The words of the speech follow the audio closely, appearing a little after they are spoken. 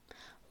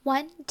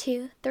1,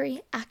 2,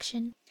 3,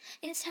 action.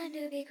 It's time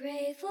to be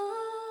grateful.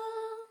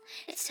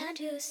 It's time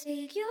to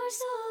speak your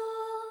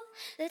soul.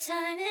 The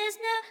time is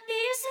now. Be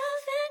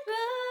yourself and grow.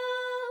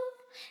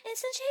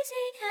 It's the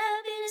chasing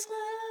happiness glow.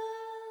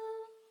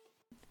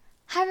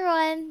 Hi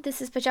everyone,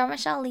 this is Pajama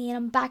Shalini and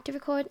I'm back to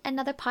record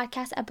another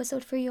podcast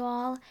episode for you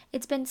all.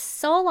 It's been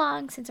so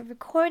long since I've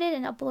recorded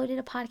and uploaded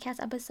a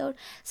podcast episode,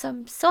 so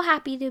I'm so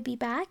happy to be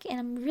back and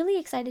I'm really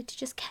excited to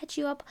just catch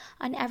you up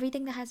on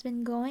everything that has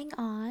been going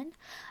on.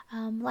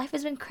 Life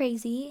has been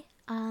crazy.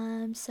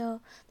 So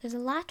there's a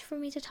lot for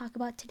me to talk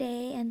about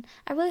today, and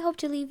I really hope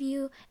to leave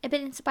you a bit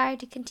inspired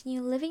to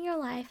continue living your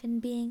life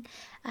and being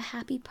a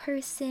happy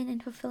person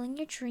and fulfilling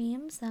your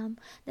dreams. Then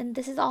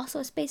this is also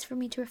a space for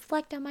me to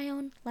reflect on my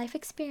own life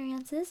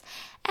experiences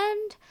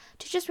and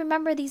to just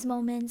remember these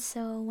moments,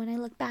 so when I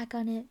look back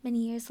on it many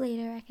years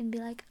later, I can be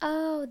like,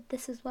 oh,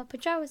 this is what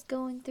Pajar was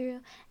going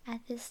through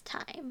at this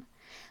time.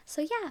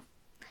 So yeah.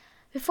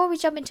 Before we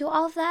jump into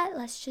all of that,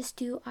 let's just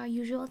do our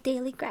usual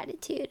daily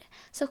gratitude.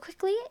 So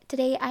quickly,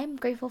 today I'm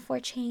grateful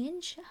for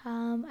change.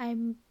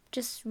 I'm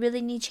just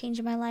really need change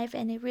in my life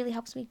and it really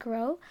helps me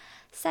grow.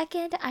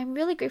 Second, I'm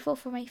really grateful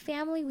for my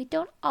family. We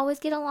don't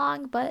always get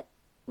along, but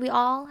we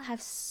all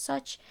have so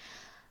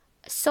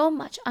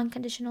much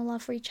unconditional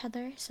love for each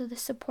other. So the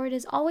support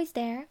is always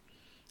there.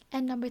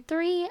 And number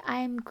 3,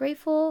 I'm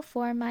grateful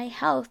for my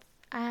health.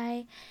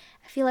 I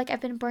feel like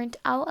I've been burnt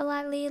out a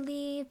lot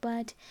lately,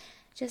 but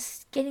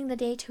just getting the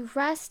day to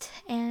rest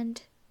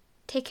and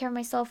take care of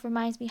myself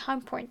reminds me how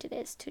important it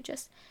is to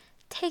just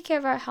take care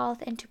of our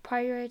health and to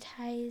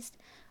prioritize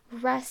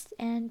rest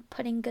and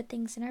putting good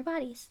things in our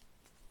bodies.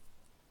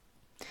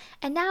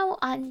 And now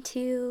on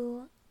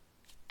to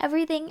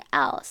everything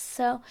else.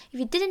 So if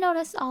you didn't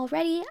notice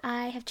already,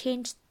 I have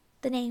changed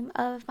the name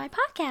of my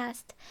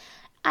podcast.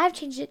 I've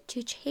changed it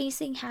to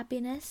Chasing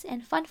Happiness.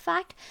 And fun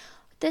fact,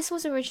 this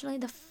was originally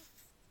the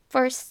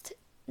first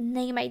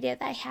name idea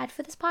that I had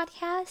for this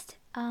podcast,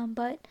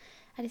 but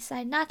I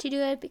decided not to do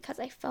it because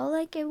I felt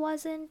like it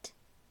wasn't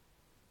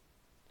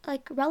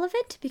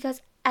relevant,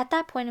 because at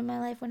that point in my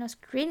life when I was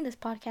creating this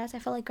podcast, I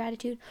felt like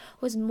gratitude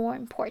was more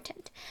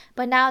important.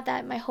 But now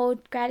that my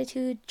whole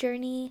gratitude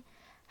journey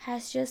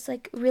has just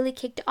really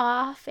kicked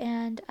off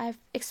and I've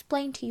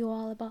explained to you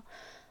all about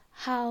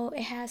how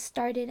it has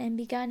started and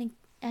begun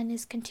and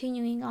is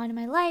continuing on in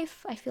my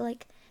life, I feel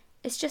like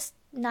it's just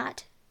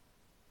not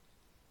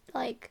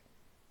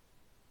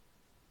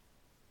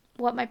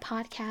what my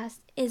podcast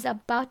is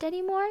about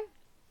anymore.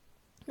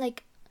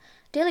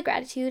 Daily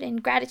gratitude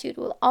and gratitude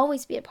will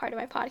always be a part of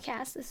my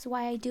podcast. This is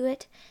why I do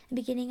it in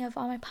the beginning of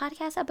all my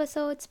podcast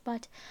episodes.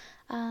 But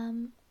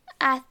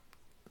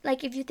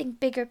if you think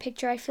bigger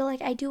picture, I feel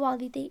like I do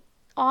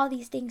all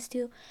these things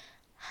to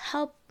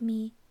help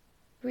me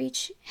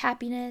reach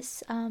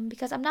happiness,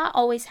 because I'm not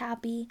always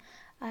happy.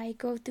 I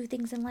go through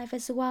things in life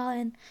as well,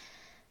 and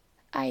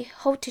I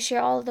hope to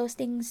share all of those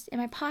things in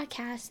my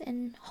podcast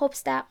in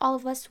hopes that all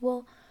of us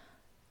will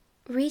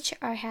reach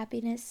our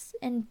happiness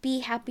and be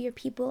happier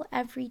people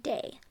every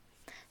day.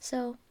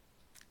 So,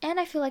 and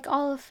I feel like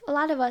a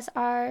lot of us,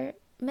 our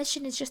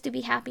mission is just to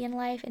be happy in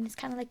life, and it's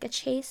kind of like a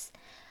chase.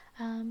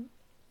 We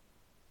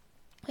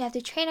have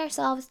to train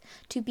ourselves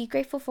to be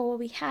grateful for what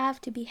we have,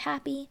 to be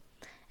happy,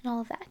 and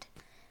all of that.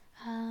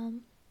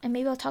 And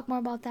maybe I'll talk more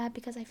about that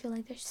because I feel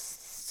like there's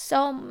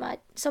so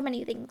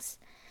many things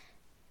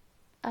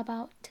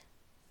about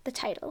the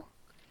title.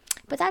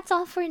 But that's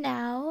all for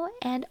now.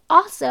 And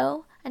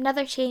also,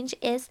 another change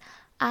is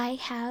I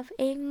have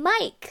a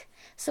mic.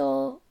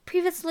 So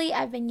previously,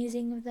 I've been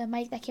using the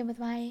mic that came with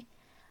my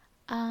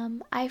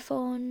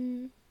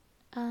iPhone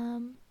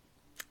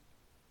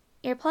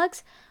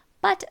earplugs,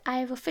 but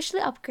I've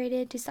officially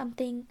upgraded to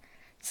something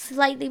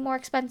slightly more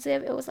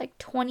expensive. It was like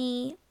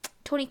 $22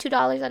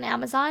 on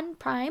Amazon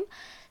Prime.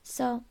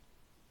 So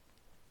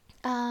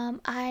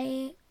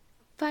I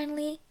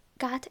finally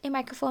got a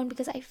microphone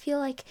because I feel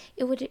like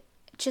it would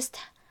just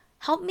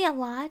help me a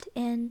lot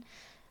in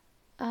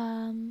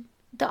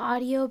the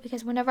audio,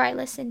 because whenever I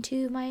listen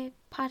to my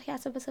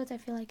podcast episodes, I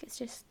feel like it's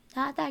just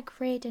not that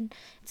great and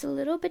it's a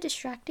little bit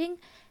distracting.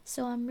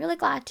 So I'm really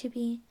glad to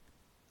be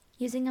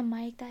using a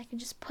mic that I can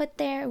just put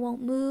there. It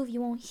won't move.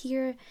 You won't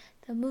hear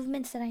the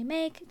movements that I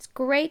make. It's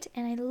great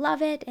and I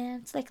love it,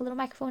 and it's like a little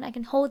microphone. I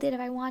can hold it if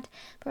I want,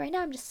 but right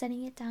now I'm just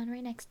setting it down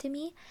right next to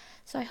me.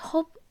 So I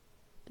hope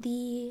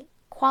the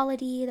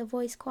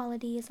voice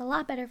quality is a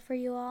lot better for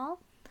you all.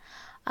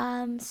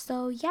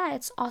 So yeah,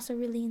 it's also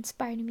really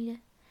inspired me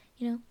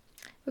to,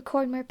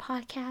 record more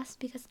podcasts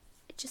because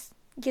it just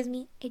gives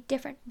me a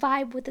different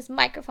vibe with this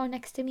microphone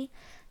next to me.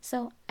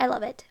 So I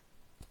love it.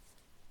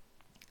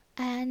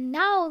 And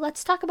now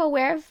let's talk about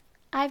where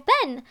I've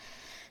been.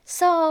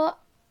 So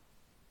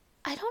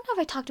I don't know if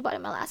I talked about it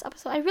in my last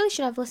episode. I really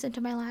should have listened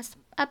to my last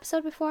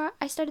episode before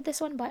I started this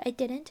one, but I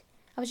didn't.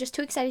 I was just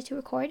too excited to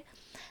record.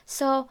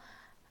 So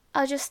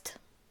I'll just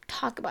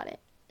talk about it.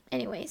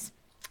 Anyways,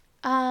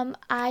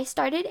 I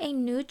started a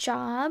new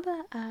job.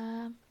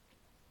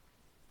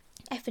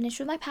 I finished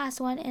with my past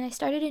one and I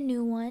started a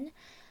new one.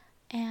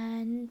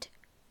 And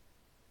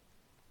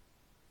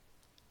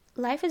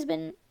life has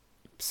been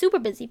super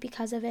busy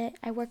because of it.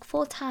 I work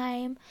full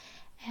time,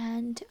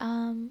 and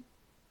I'm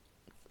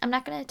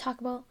not going to talk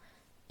about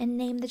and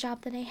name the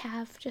job that I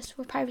have just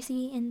for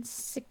privacy and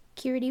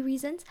security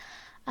reasons.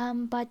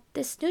 But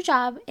this new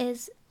job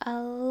is a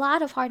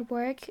lot of hard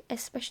work,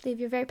 especially if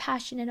you're very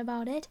passionate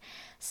about it.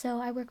 So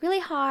I work really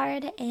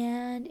hard,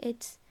 and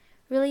it's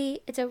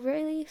a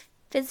really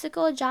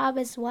physical job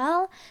as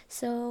well.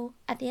 So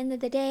at the end of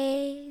the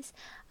days,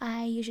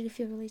 I usually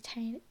feel really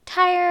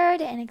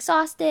tired and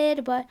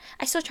exhausted, but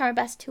I still try my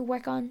best to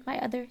work on my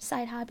other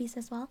side hobbies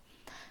as well.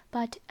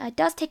 But it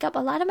does take up a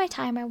lot of my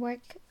time. I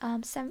work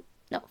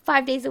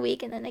 5 days a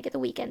week, and then I get the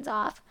weekends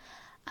off.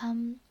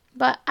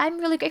 But I'm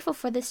really grateful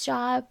for this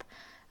job.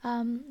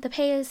 The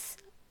pay is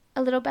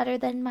a little better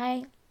than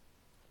not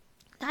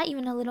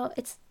even a little,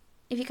 it's,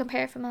 if you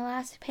compare it from my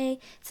last pay,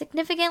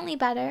 significantly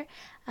better.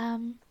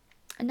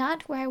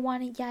 Not where I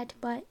want it yet,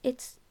 but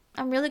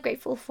I'm really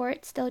grateful for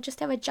it still, just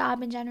to have a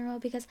job in general,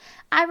 because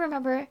I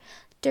remember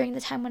during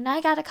the time when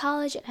I got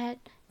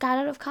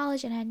out of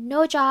college and had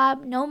no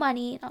job, no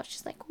money, and I was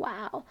just like,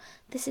 wow,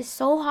 this is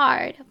so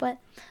hard. But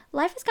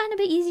life has gotten a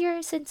bit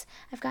easier since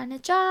I've gotten a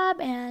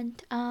job,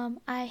 and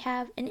I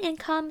have an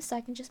income, so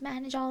I can just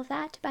manage all of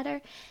that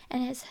better,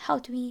 and it has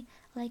helped me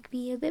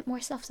be a bit more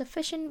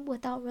self-sufficient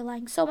without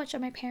relying so much on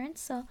my parents.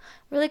 So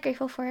really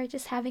grateful for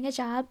just having a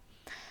job,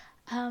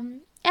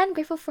 and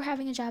grateful for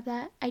having a job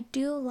that I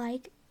do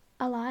like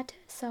a lot.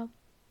 So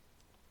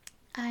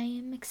I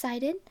am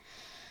excited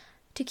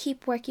to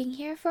keep working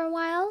here for a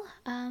while,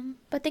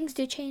 but things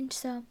do change,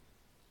 so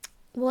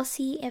we'll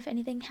see if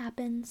anything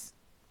happens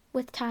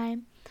with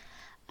time.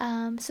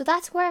 So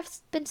that's where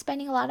I've been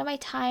spending a lot of my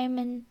time,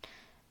 and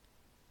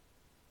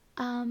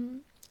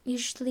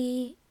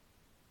usually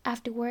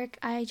after work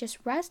I just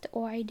rest,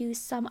 or I do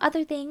some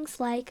other things,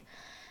 like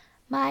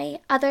my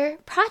other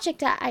project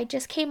that I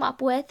just came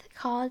up with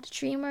called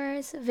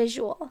Dreamers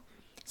Visual.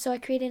 So I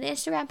created an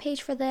Instagram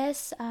page for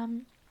this,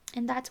 and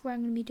that's where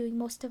I'm going to be doing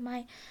most of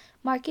my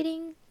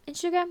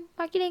Instagram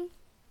marketing.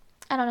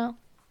 I don't know.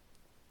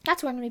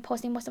 That's where I'm going to be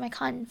posting most of my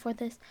content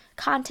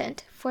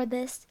for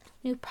this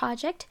new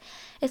project.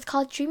 It's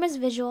called Dreamers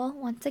Visual,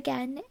 once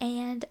again,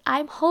 and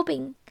I'm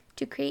hoping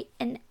to create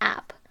an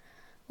app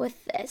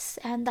with this,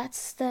 and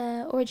that's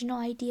the original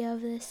idea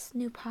of this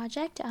new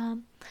project.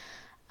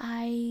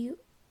 I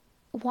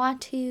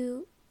want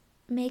to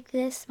make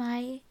this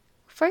my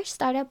first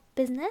startup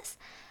business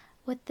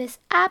with this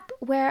app,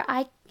 where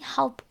I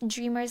help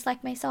dreamers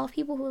like myself,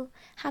 people who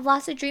have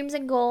lots of dreams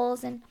and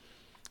goals, and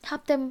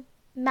help them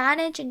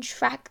manage and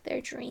track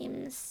their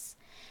dreams.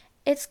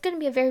 It's going to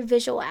be a very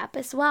visual app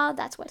as well.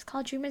 That's why it's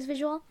called Dreamers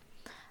Visual.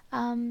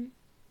 So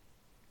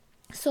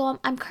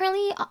I'm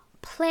currently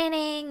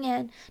planning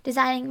and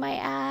designing my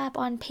app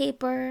on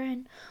paper,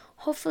 and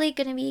hopefully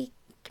going to be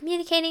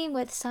communicating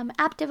with some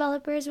app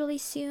developers really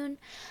soon.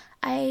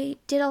 I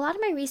did a lot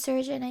of my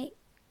research, and I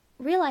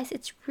realized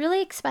it's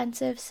really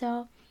expensive,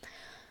 so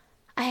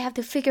I have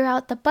to figure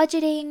out the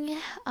budgeting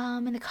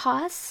and the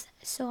costs.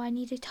 So I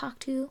need to talk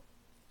to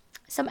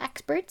some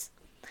experts.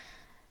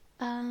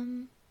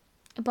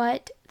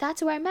 But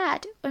that's where I'm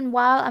at. And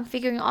while I'm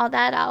figuring all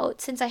that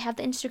out, since I have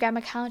the Instagram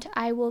account,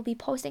 I will be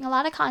posting a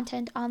lot of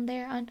content on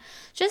there on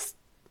just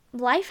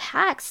life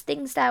hacks,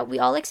 things that we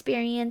all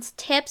experience,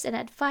 tips and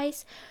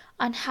advice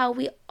on how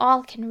we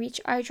all can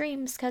reach our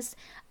dreams. Because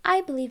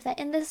I believe that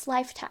in this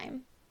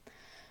lifetime,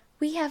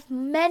 we have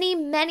many,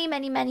 many,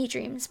 many, many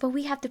dreams, but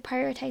we have to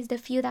prioritize the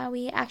few that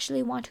we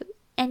actually want to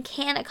and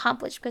can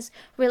accomplish, because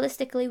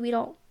realistically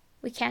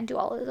we can't do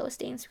all of those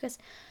things, because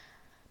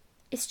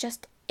it's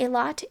just a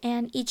lot,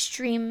 and each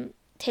dream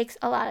takes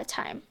a lot of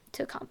time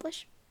to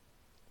accomplish,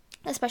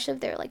 especially if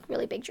they're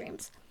really big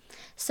dreams.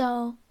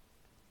 So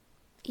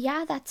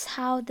yeah, that's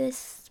how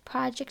this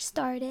project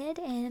started,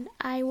 and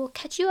I will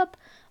catch you up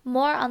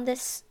more on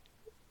this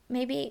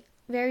maybe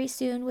very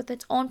soon with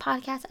its own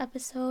podcast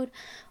episode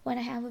when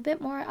I have a bit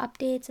more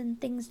updates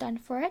and things done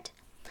for it.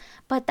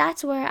 But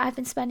that's where I've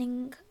been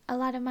spending a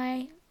lot of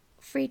my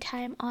free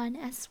time on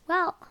as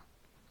well.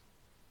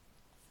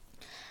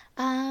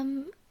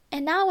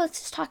 And now let's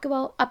just talk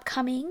about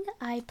upcoming.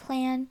 I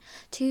plan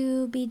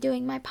to be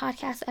doing my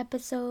podcast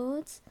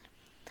episodes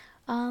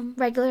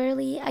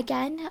regularly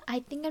again. I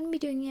think I'm going to be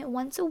doing it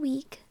once a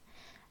week.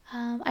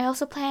 I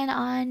also plan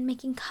on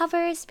making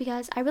covers,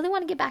 because I really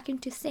want to get back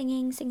into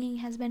singing. Singing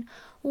has been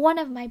one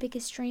of my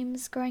biggest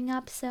dreams growing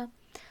up, so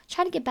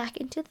try to get back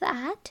into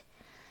that.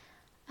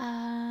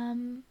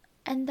 And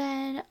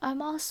then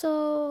I'm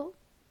also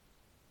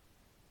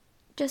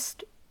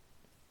just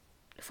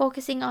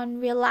focusing on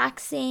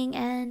relaxing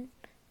and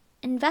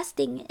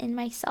investing in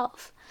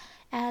myself,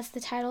 as the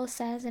title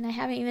says, and I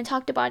haven't even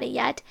talked about it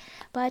yet.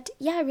 But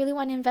yeah, I really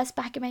want to invest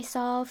back in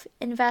myself,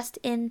 invest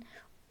in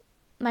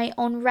my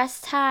own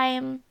rest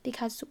time,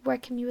 because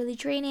work can be really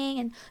draining,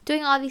 and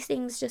doing all these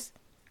things just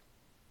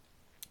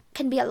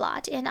can be a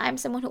lot, and I'm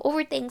someone who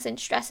overthinks and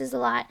stresses a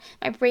lot.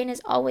 My brain is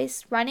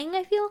always running,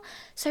 I feel,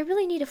 so I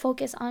really need to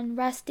focus on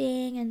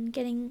resting and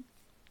getting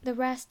the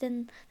rest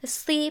and the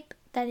sleep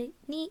that I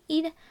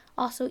need.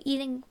 Also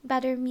eating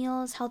better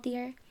meals,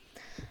 healthier.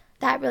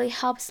 That really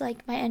helps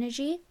like my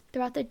energy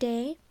throughout the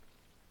day.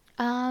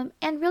 And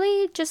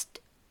really just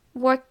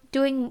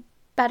doing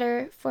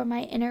better for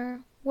my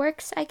inner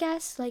works, I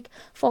guess, like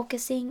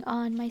focusing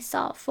on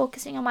myself,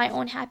 focusing on my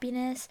own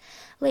happiness.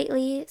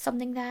 Lately,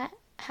 something that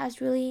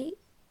has really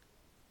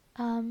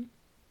been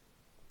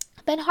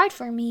hard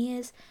for me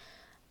is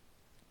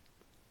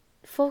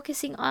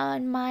focusing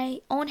on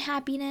my own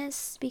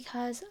happiness,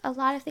 because a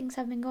lot of things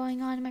have been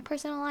going on in my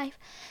personal life,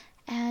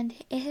 and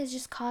it has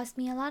just caused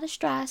me a lot of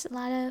stress, a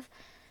lot of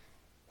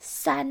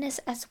sadness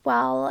as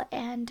well.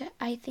 And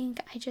I think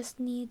I just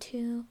need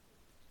to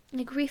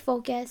like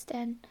refocus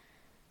and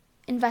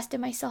invest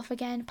in myself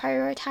again,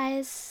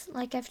 prioritize,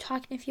 like I've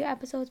talked in a few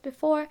episodes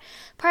before,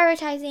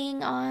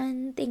 prioritizing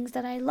on things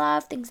that I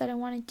love, things that I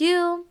want to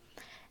do,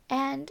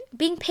 and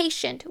being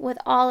patient with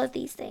all of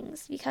these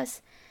things,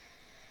 because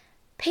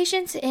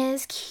patience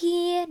is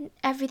key.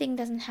 Everything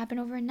doesn't happen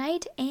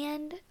overnight,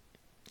 and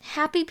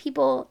happy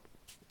people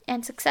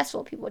and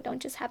successful people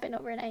don't just happen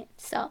overnight.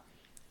 So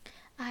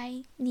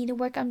I need to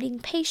work on being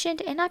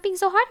patient and not being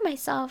so hard on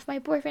myself. My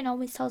boyfriend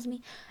always tells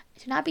me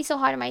to not be so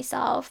hard on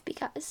myself,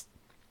 because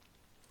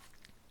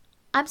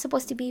I'm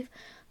supposed to be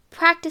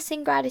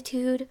practicing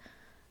gratitude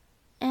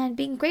and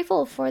being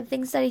grateful for the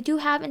things that I do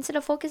have, instead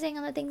of focusing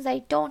on the things I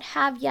don't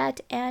have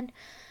yet, and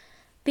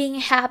being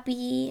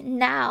happy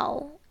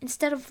now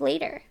instead of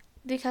later,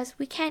 because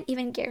we can't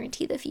even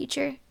guarantee the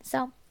future.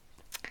 So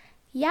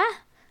yeah,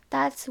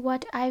 that's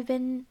what I've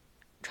been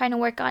trying to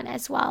work on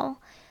as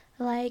well.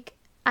 Like,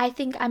 I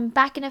think I'm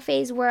back in a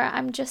phase where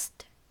I'm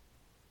just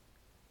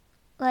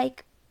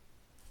like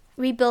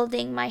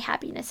rebuilding my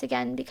happiness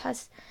again,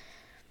 because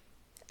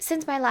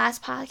since my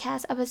last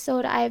podcast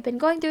episode, I've been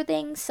going through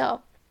things.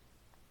 So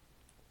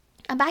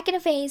I'm back in a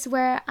phase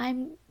where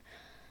I'm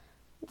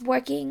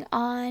working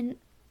on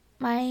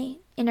my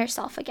inner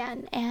self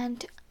again,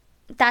 and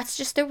that's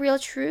just the real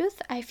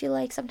truth. I feel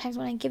like sometimes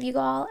when I give you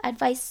all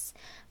advice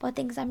about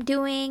things I'm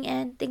doing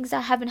and things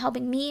that have been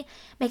helping me,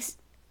 makes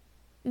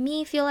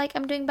me feel like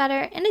I'm doing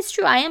better. And it's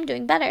true, I am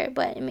doing better,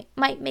 but it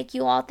might make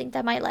you all think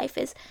that my life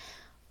is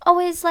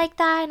always like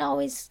that and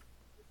always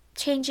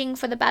changing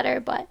for the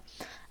better. But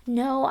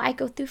no, I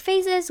go through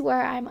phases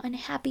where I'm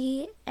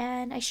unhappy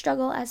and I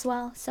struggle as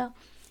well. So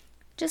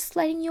just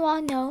letting you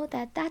all know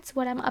that that's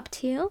what I'm up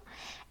to.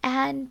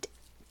 And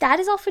that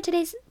is all for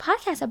today's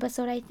podcast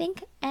episode, I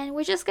think. And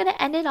we're just going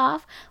to end it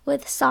off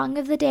with Song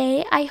of the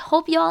Day. I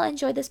hope you all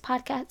enjoyed this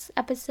podcast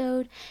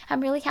episode.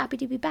 I'm really happy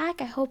to be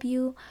back. I hope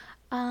you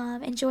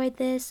enjoyed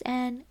this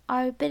and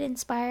are a bit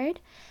inspired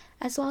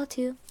as well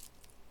to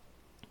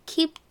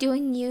keep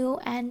doing you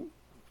and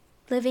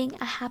living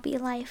a happy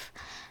life.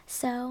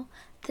 So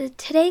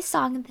today's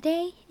Song of the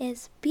Day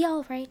is Be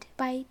Alright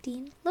by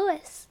Dean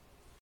Lewis.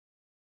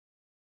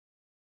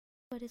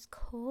 But it's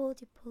cold,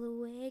 you pull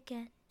away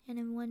again, and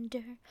I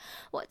wonder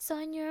what's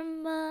on your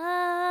mind.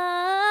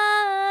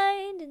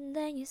 And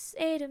then you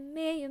say to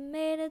me you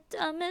made a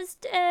dumb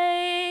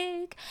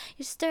mistake.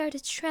 You start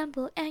to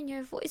tremble and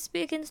your voice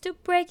begins to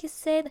break. You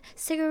say the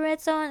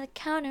cigarettes on the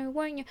counter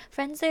weren't your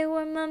friends, they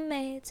were my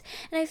mates.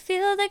 And I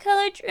feel the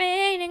color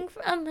draining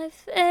from my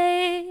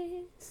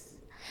face.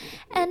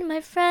 And my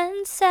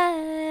friend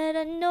said,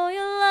 I know you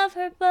love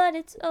her, but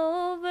it's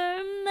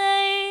over,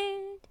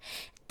 mate.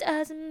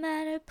 Doesn't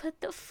matter,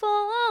 put the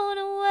phone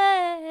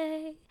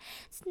away.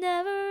 It's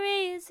never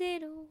easy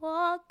to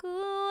walk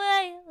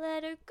away.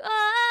 Let her